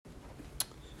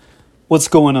What's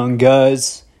going on,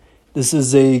 guys? This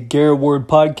is a Garrett Ward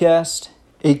podcast,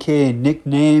 aka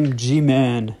nickname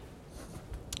G-Man.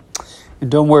 And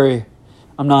don't worry,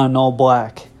 I'm not in all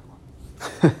black.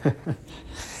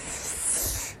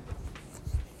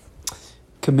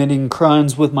 Committing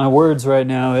crimes with my words right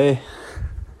now, eh?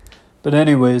 But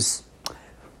anyways,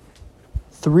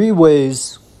 3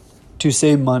 ways to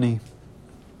save money.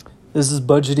 This is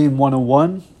Budgeting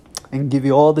 101. I can give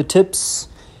you all the tips,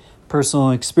 personal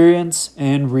experience,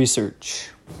 and research.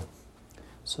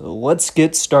 So let's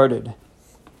get started.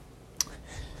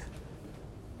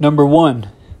 Number 1,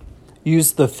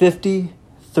 use the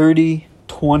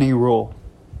 50-30-20 rule.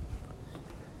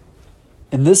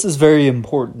 And this is very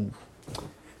important.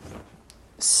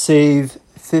 Save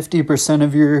 50%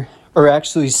 of your, or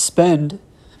actually spend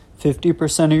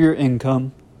 50% of your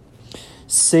income,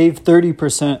 save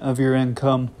 30% of your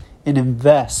income, and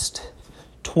invest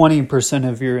 20%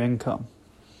 of your income.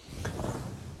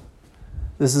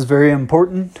 This is very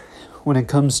important when it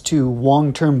comes to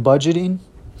long-term budgeting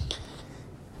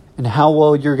and how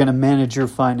well you're going to manage your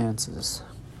finances.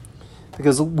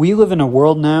 Because we live in a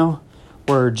world now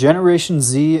where Generation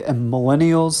Z and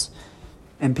millennials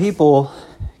and people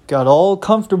got all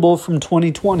comfortable from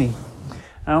 2020.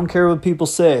 I don't care what people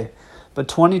say, but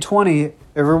 2020,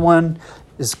 everyone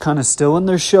is kind of still in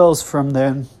their shells from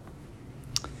then.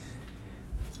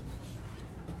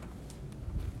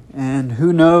 And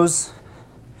who knows,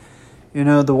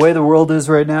 the way the world is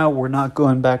right now, we're not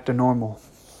going back to normal.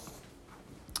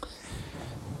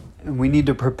 And we need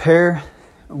to prepare,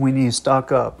 and we need to stock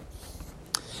up.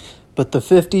 But the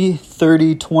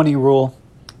 50-30-20 rule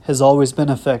has always been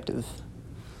effective.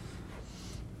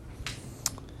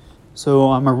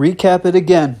 So I'm going to recap it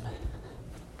again.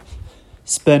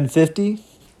 Spend 50,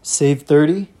 save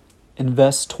 30,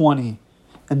 invest 20.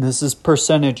 And this is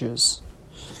percentages.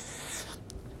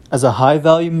 As a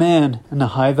high-value man and a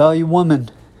high-value woman,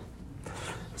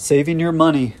 saving your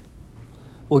money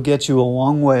will get you a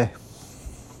long way.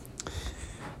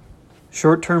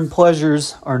 Short-term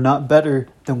pleasures are not better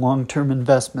than long-term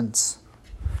investments.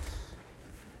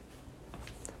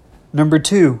 Number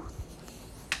 2,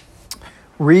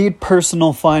 read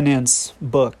personal finance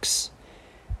books.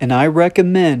 And I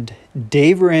recommend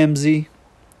Dave Ramsey,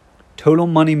 Total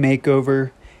Money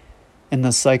Makeover, and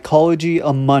The Psychology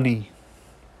of Money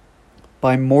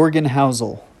by Morgan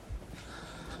Housel,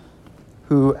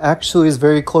 who actually is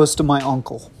very close to my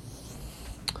uncle.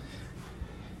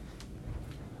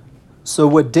 So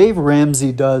what Dave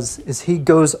Ramsey does is he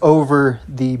goes over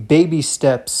the baby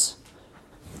steps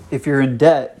if you're in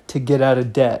debt to get out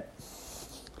of debt.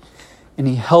 And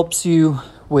he helps you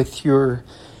with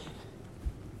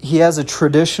he has a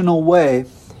traditional way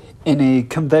in a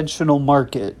conventional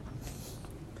market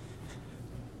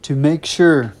to make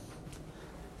sure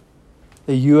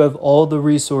that you have all the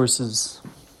resources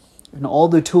and all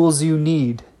the tools you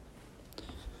need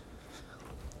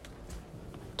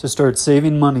to start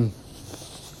saving money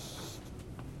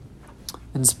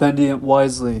and spending it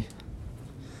wisely.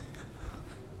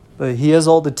 But he has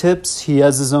all the tips. He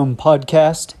has his own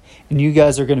podcast, and you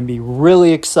guys are going to be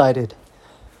really excited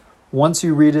once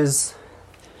you read his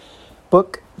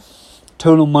book,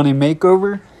 Total Money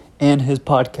Makeover, and his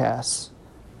podcasts.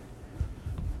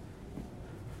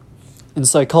 In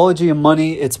Psychology of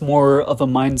Money, it's more of a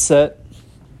mindset,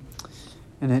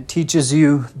 and it teaches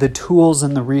you the tools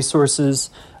and the resources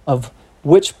of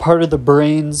which part of the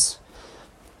brains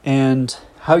and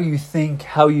how you think,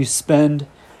 how you spend,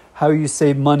 how you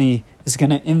save money is going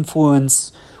to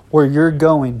influence where you're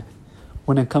going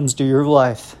when it comes to your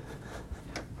life.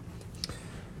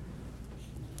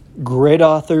 Great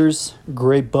authors,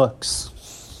 great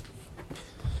books.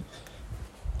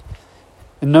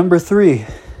 And number 3,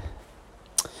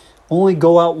 only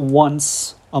go out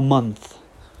once a month.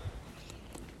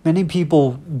 Many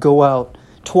people go out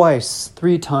twice,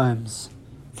 3 times,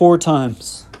 4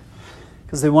 times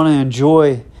because they want to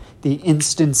enjoy the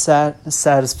instant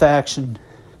satisfaction.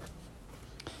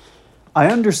 I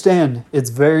understand it's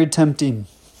very tempting.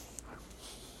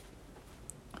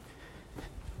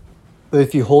 But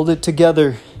if you hold it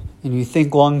together and you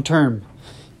think long term,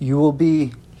 you will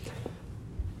be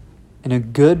in a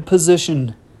good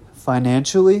position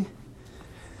financially,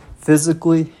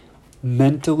 physically,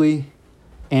 mentally,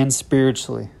 and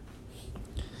spiritually.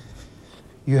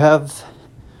 You have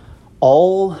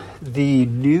all the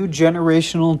new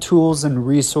generational tools and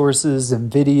resources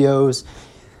and videos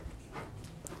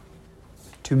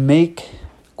to make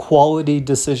quality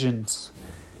decisions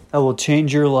that will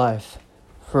change your life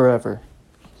forever.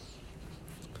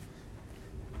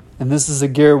 And this is a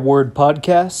Garrett Ward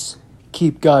podcast.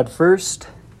 Keep God first.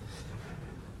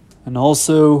 And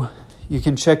also, you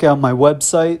can check out my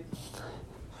website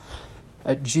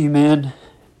at gman.store.org.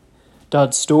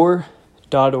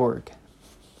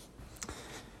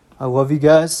 I love you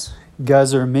guys. You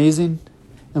guys are amazing.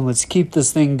 And let's keep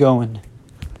this thing going.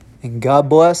 And God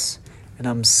bless. And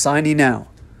I'm signing out.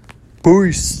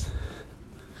 Peace.